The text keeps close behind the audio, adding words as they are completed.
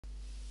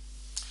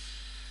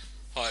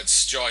Hi,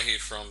 it's Jai here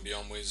from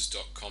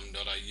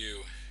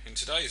Beyonwiz.com.au. In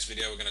today's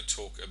video, we're going to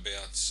talk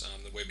about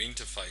the web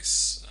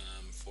interface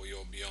for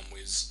your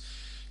Beyonwiz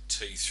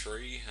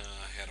T3,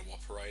 how to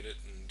operate it,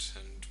 and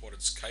what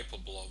it's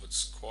capable of.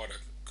 It's quite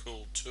a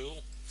cool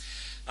tool.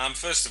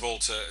 First of all,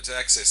 to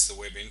access the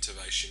web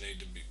interface, you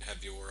need to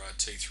have your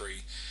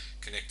T3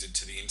 connected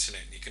to the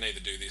internet. You can either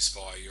do this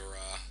via your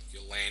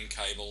LAN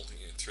cable,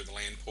 through the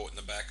LAN port in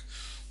the back,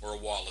 or a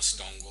wireless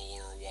dongle,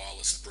 or a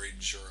wireless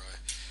bridge, or a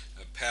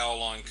power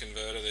line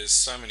converter. There's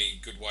so many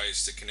good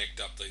ways to connect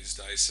up these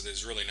days, so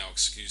there's really no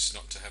excuse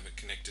not to have it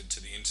connected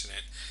to the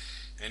internet.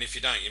 And if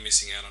you don't, you're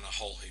missing out on a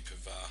whole heap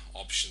of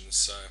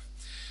options.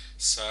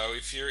 So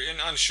if you're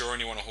unsure and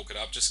you want to hook it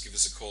up, just give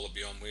us a call at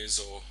Beyondwiz,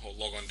 or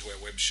log on to our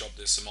web shop.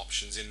 There's some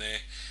options in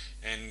there,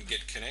 and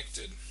get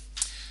connected.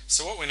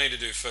 So what we need to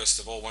do first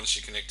of all, once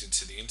you're connected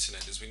to the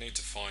internet, is we need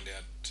to find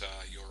out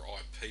your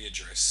IP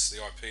address, the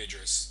IP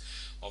address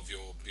of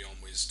your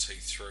Beyondwiz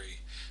T3.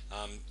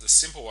 The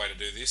simple way to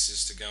do this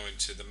is to go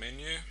into the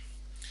menu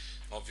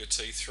of your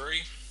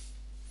T3,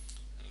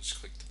 and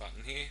just click the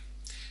button here,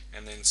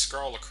 and then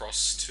scroll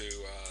across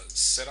to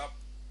Setup,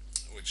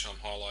 which I'm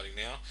highlighting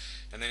now,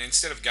 and then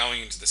instead of going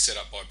into the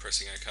setup by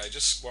pressing OK,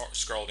 just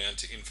scroll down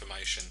to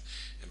Information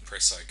and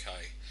press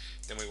OK.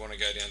 Then we want to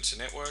go down to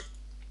Network,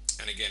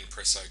 and again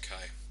press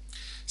OK.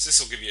 So this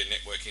will give you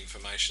network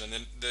information, and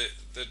then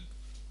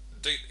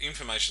the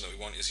information that we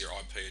want is your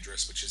IP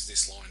address, which is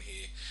this line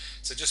here.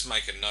 So just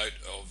make a note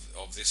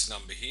of this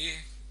number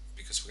here,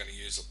 because we're going to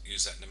use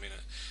that in a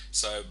minute.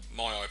 So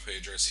my IP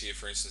address here,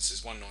 for instance,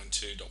 is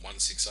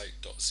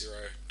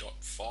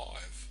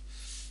 192.168.0.5.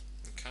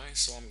 Okay,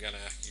 so I'm going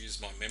to use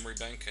my memory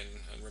bank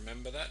and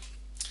remember that.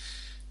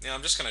 Now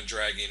I'm just going to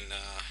drag in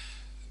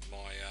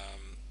my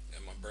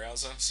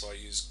browser. So I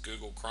use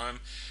Google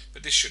Chrome,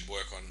 but this should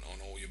work on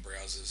all your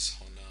browsers,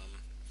 on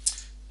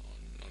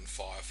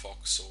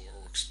Firefox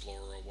or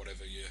Explorer or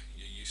whatever you're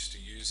used to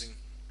using.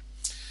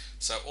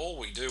 So all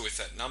we do with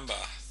that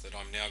number that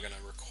I'm now going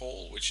to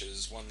recall, which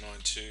is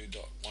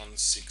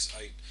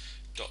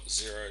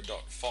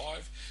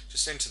 192.168.0.5,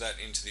 just enter that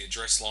into the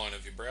address line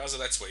of your browser.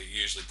 That's where you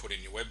usually put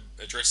in your web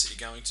address that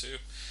you're going to.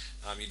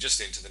 You just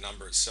enter the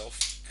number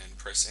itself and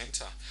press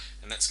enter,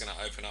 and that's going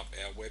to open up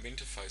our web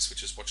interface,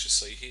 which is what you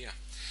see here.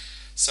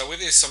 So with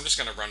this, I'm just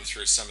going to run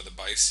through some of the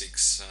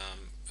basics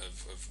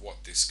of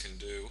what this can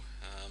do.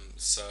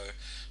 So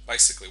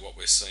basically what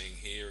we're seeing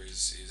here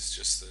is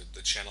just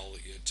the channel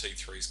that your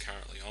T3 is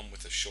currently on,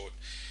 with a short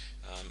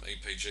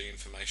EPG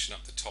information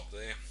up the top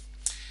there.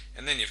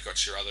 And then you've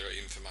got your other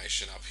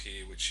information up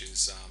here, which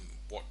is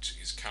what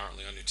is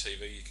currently on your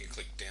TV. You can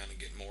click down and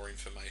get more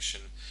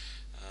information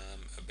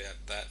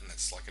about that, and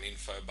that's like an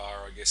info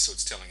bar, I guess. So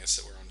it's telling us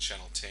that we're on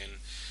channel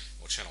 10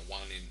 or channel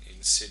 1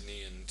 in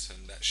Sydney, and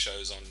that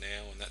shows on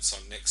now, and that's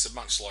on next. So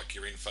much like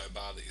your info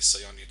bar that you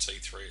see on your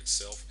T3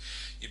 itself.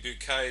 Your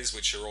bouquets,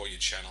 which are all your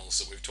channels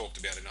that we've talked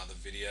about in other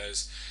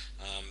videos,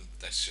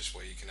 that's just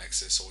where you can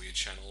access all your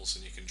channels,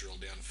 and you can drill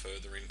down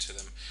further into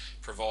them.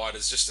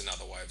 Providers, just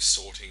another way of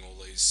sorting all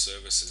these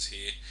services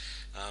here,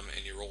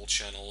 and your all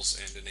channels,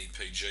 and an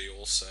EPG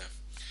also.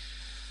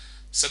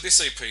 So this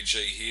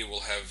EPG here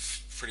will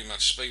have pretty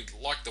much be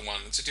like the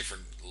one. It's a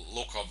different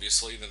look,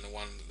 obviously, than the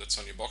one that's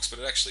on your box, but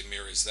it actually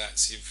mirrors that.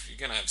 So you're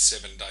going to have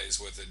 7 days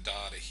worth of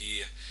data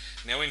here.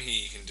 Now in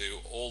here you can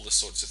do all the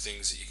sorts of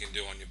things that you can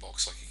do on your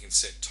box, like you can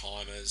set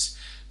timers,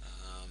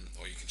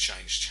 or you can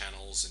change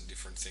channels and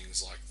different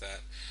things like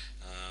that.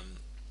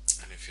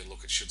 And if you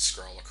look, it should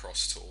scroll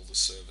across to all the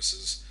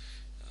services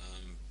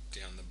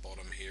down the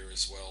bottom here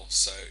as well.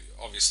 So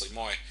obviously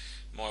my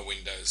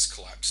window's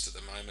collapsed at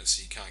the moment,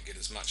 so you can't get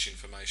as much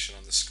information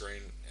on the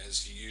screen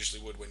as you usually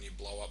would when you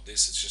blow up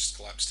this. It's just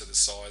collapsed to the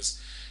size,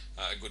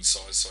 a good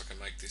size, so I can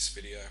make this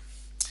video.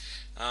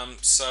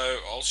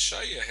 So I'll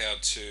show you how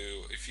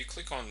to, if you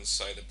click on,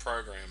 say, the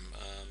program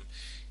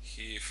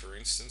here, for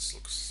instance,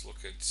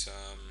 look at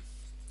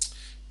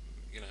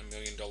 $1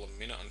 Million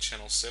Minute on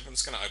channel 7.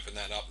 It's going to open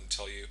that up and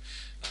tell you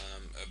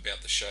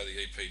about the show, the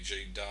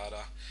EPG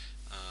data,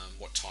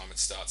 what time it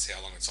starts, how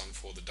long it's on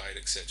for, the date,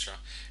 etc.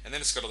 And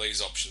then it's got all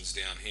these options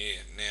down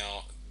here.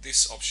 Now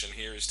this option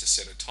here is to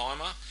set a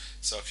timer,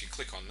 so if you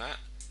click on that,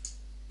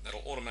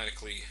 that'll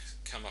automatically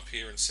come up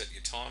here and set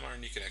your timer,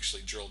 and you can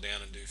actually drill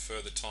down and do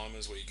further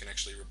timers where you can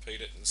actually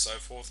repeat it and so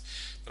forth.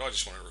 But I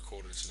just want to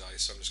record it today,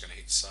 so I'm just going to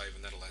hit save,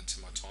 and that'll add to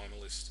my timer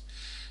list.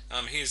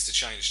 Here's to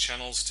change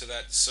channels to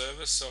that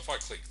service. So if I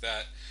click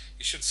that,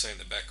 you should see in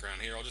the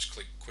background here, I'll just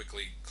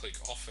quickly click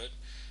off it,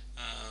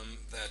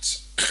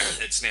 that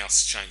it's now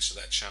changed to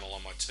that channel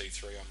on my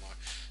T3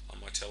 on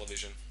my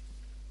television.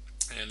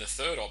 And the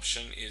third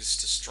option is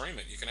to stream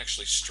it. You can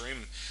actually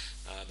stream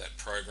that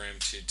program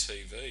to your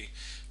TV.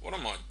 What I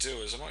might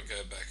do is I might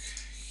go back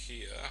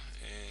here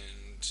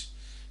and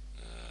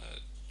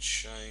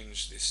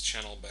change this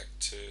channel back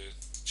to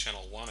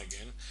channel 1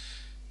 again,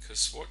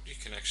 because what you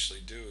can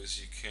actually do is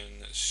you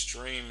can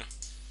stream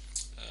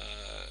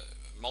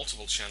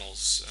multiple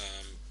channels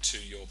to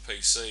your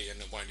PC,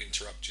 and it won't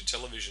interrupt your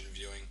television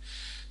viewing.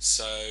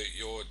 So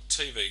your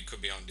TV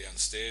could be on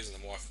downstairs,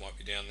 and the wife might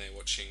be down there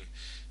watching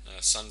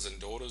Sons and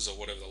Daughters or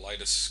whatever the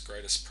latest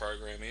greatest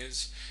program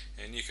is,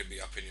 and you could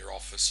be up in your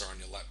office or on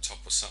your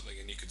laptop or something,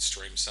 and you could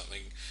stream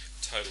something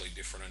totally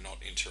different and not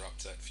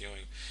interrupt that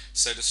viewing.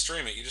 So to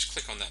stream it, you just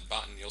click on that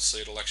button. You'll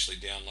see it'll actually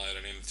download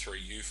an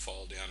M3U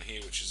file down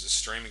here, which is a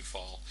streaming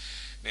file.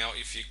 Now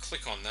if you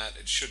click on that,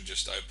 it should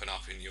just open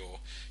up in your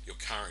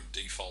current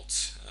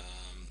default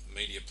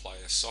media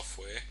player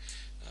software,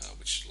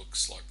 which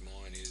looks like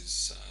mine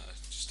is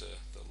just the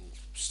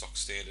stock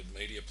standard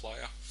media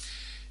player,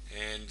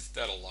 and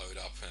that'll load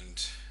up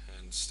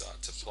and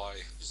start to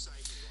play.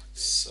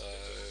 So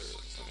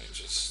let me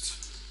just,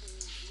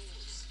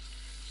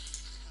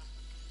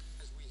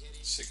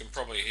 so you can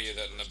probably hear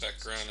that in the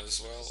background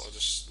as well. I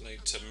just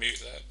need to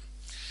mute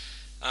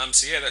that.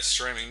 So yeah, that's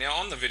streaming. Now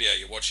on the video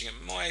you're watching,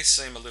 it may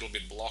seem a little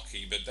bit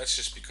blocky, but that's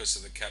just because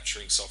of the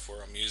capturing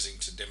software I'm using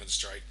to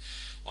demonstrate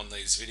on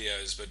these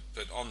videos.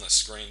 But on the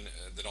screen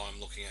that I'm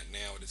looking at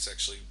now, it's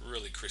actually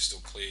really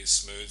crystal clear,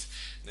 smooth,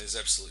 and there's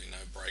absolutely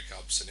no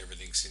breakups, and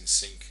everything's in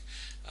sync.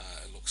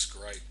 It looks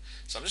great.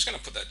 So I'm just going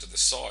to put that to the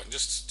side. And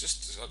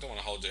just I don't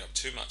want to hold you up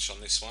too much on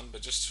this one,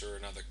 but just for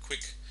another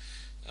quick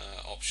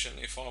option,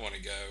 if I want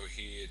to go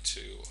here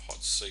to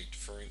hot seat,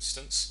 for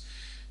instance,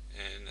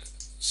 and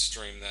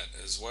stream that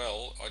as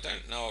well. I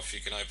don't know if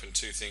you can open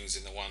two things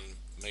in the one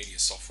media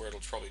software.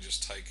 It'll probably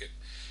just take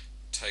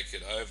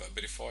it over.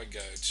 But if I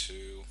go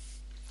to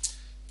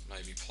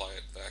maybe play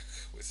it back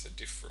with a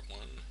different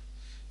one,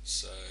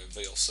 so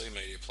VLC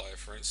media player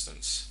for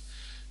instance,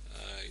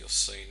 you'll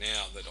see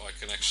now that I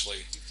can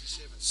actually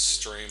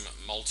stream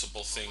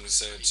multiple things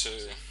there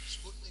too.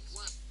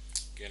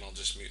 Again, I'll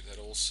just mute that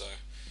also.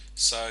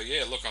 So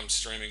yeah, look, I'm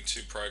streaming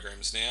two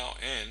programs now,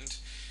 and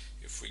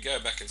if we go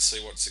back and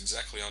see what's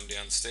exactly on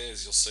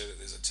downstairs, you'll see that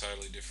there's a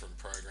totally different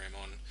program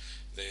on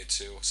there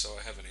too. So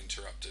I haven't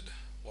interrupted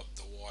what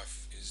the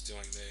wife is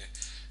doing there.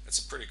 It's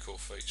a pretty cool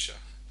feature.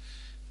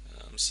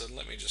 So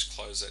let me just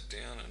close that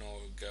down, and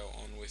I'll go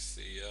on with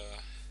the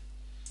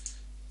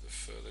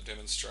further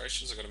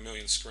demonstrations. I've got a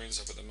million screens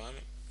up at the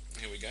moment.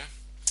 Here we go.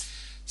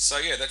 So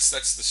yeah, that's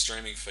the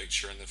streaming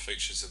feature and the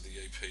features of the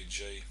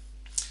EPG.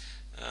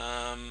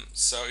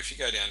 So if you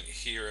go down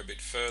here a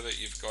bit further,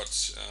 you've got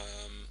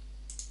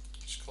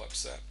just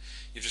collapse that.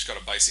 You've just got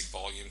a basic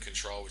volume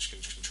control, which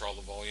can control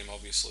the volume,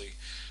 obviously,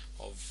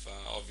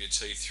 of your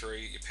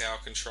T3. Your power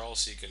control,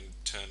 so you can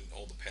turn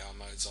all the power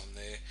modes on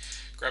there.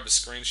 Grab a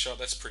screenshot.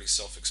 That's pretty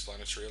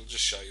self-explanatory. It'll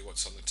just show you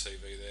what's on the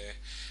TV there,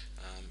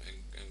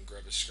 and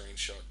grab a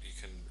screenshot. You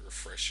can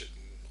refresh it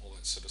and all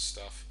that sort of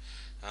stuff.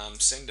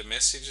 Send a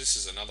message. This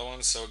is another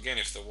one. So again,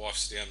 if the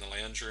wife's down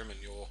the lounge room and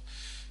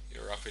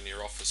you're up in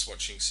your office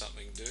watching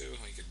something do,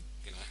 you could,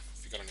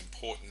 if you've got an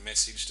important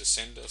message to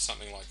send her,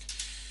 something like,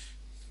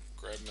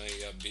 grab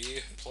me a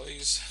beer,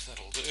 please.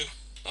 That'll do.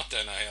 I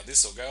don't know how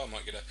this will go. I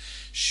might get a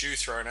shoe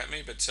thrown at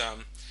me, but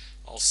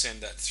I'll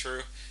send that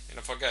through. And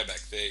if I go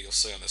back there, you'll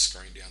see on the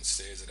screen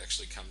downstairs, it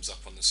actually comes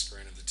up on the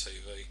screen of the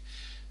TV.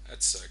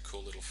 That's a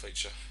cool little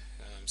feature,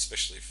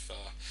 especially if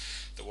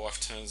the wife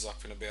turns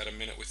up in about a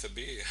minute with a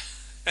beer.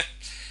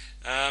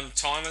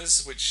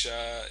 Timers, which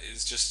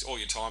is just all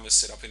your timers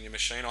set up in your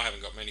machine. I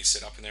haven't got many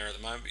set up in there at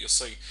the moment, but you'll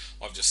see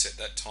I've just set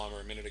that timer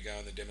a minute ago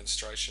in the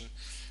demonstration.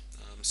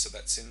 So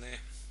that's in there.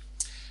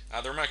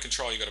 The remote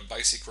control, you've got a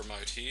basic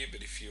remote here,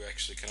 but if you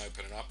actually can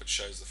open it up, it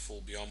shows the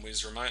full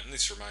Beyonwiz remote. And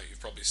this remote you've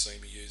probably seen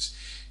me use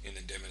in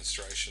the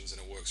demonstrations,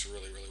 and it works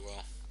really, really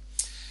well.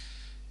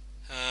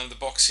 The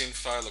box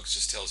info, look,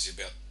 just tells you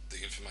about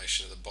the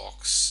information of the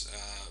box.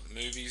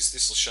 Movies,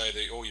 this will show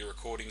all your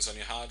recordings on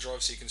your hard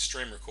drive, so you can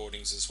stream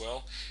recordings as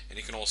well, and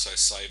you can also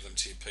save them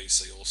to your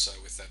PC also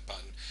with that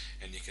button,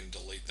 and you can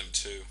delete them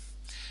too.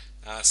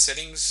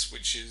 Settings,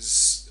 which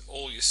is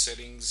all your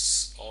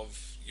settings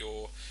of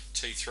your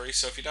T3.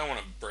 So if you don't want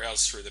to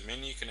browse through the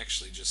menu, you can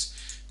actually just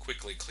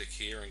quickly click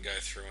here and go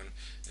through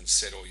and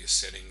set all your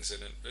settings,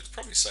 and it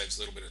probably saves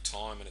a little bit of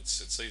time, and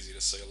it's easy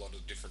to see a lot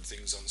of different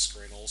things on the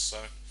screen also.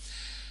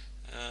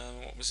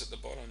 What was at the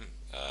bottom?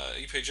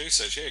 EPG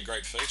search, yeah,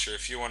 great feature.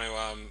 If you want to,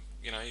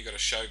 you got a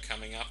show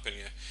coming up and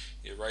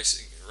you're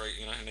racing,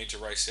 you need to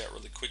race out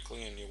really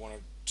quickly, and you want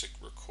to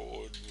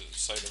record,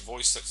 say, The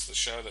Voice. That's the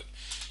show that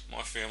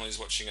my family is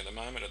watching at the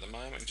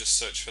moment. Just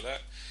search for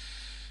that,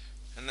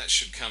 and that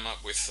should come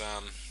up with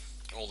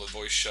all the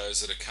voice shows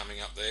that are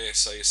coming up there.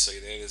 So you see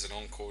there's an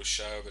encore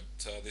show, but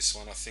this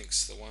one I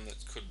think's the one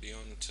that could be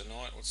on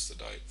tonight. What's the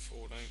date?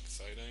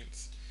 14th,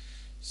 18th,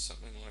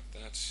 something like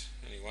that.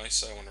 Anyway,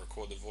 so I want to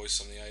record The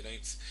Voice on the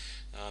 18th.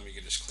 You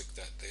can just click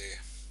that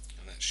there,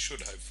 and that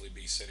should hopefully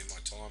be setting my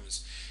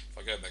timers. If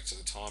I go back to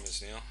the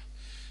timers now,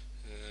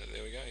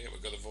 there we go. Yeah,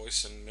 we've got The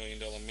Voice and $1 Million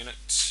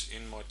Minute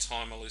in my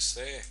timer list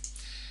there.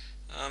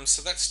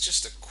 So that's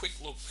just a quick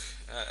look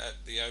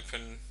at the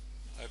open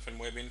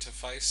web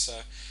interface. So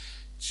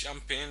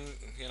jump in,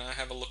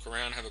 have a look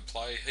around, have a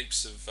play.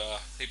 Heaps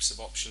of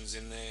options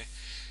in there,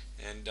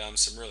 and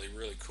some really,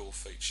 really cool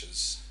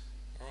features.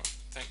 All right,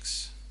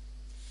 thanks.